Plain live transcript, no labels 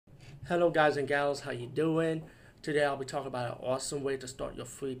Hello guys and gals, how you doing? Today I'll be talking about an awesome way to start your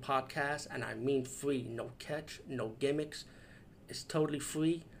free podcast, and I mean free, no catch, no gimmicks. It's totally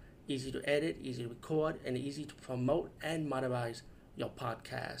free, easy to edit, easy to record, and easy to promote and monetize your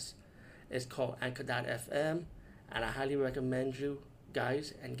podcast. It's called Anchor.fm, and I highly recommend you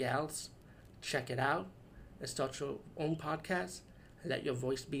guys and gals check it out and start your own podcast and let your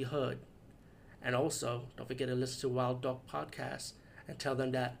voice be heard. And also, don't forget to listen to Wild Dog Podcast and tell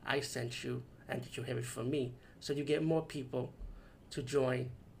them that I sent you and that you hear it from me. So you get more people to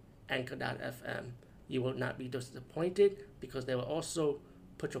join Anchor.fm. You will not be disappointed because they will also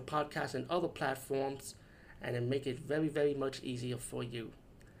put your podcast in other platforms and then make it very, very much easier for you.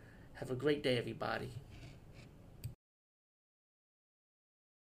 Have a great day, everybody.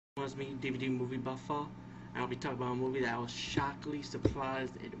 Was me, DVD Movie Buffer, and I'll be talking about a movie that I was shockingly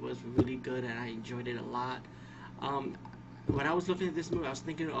surprised it was really good and I enjoyed it a lot. Um, when I was looking at this movie, I was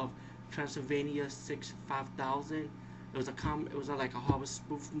thinking of Transylmania 5000. It was like a horror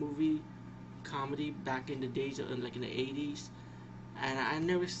spoof movie, comedy back in the days, like in the 80s. And I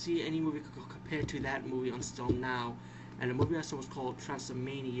never see any movie compared to that movie until now. And the movie I saw was called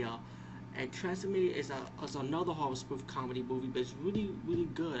Transylmania. And Transylmania is another horror spoof comedy movie, but it's really, really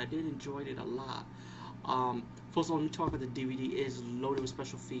good. I did enjoy it a lot. First of all, let me talk about the DVD. It is loaded with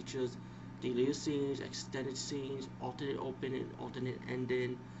special features, deleted scenes, extended scenes, alternate opening, alternate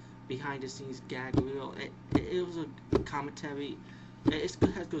ending, behind the scenes gag reel. It was a commentary. It's good,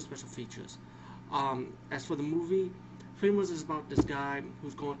 has good special features. As for the movie, pretty much it's about this guy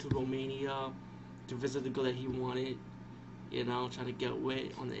who's going to Romania to visit the girl that he wanted, trying to get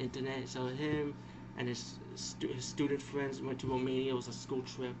with on the internet. So him and his student friends went to Romania. It was a school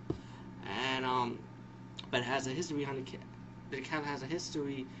trip, and but it has a history behind the cat has a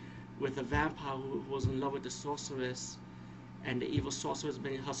history with a vampire who was in love with the sorceress, and the evil sorceress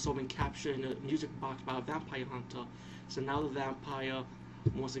has so been captured in a music box by a vampire hunter. So now the vampire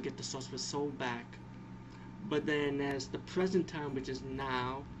wants to get the sorceress soul back. But then there's the present time, which is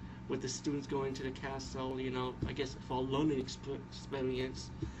now, with the students going to the castle, I guess for a learning experience.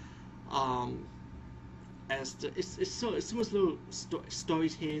 It's so much little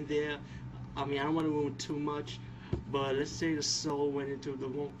stories here and there. I mean, I don't want to ruin too much, but let's say the soul went into the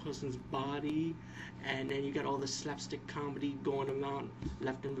wrong person's body, and then you got all the slapstick comedy going around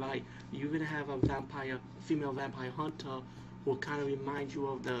left and right. You're gonna have a female vampire hunter, who will kind of remind you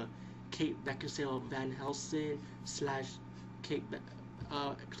of the Kate Beckinsale Van Helsing slash Kate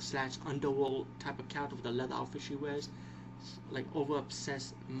slash underworld type of character with the leather outfit she wears, like over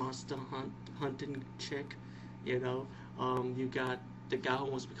obsessed monster hunting chick. You got the guy who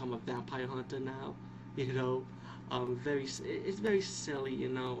wants to become a vampire hunter now. It's very silly.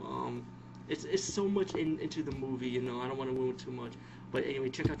 It's so much into the movie. I don't want to ruin too much, but anyway,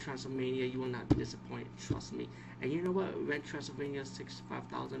 check out Transylmania. You will not be disappointed, trust me. And you know what? Rent Transylmania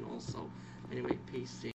 5000 also. Anyway, peace.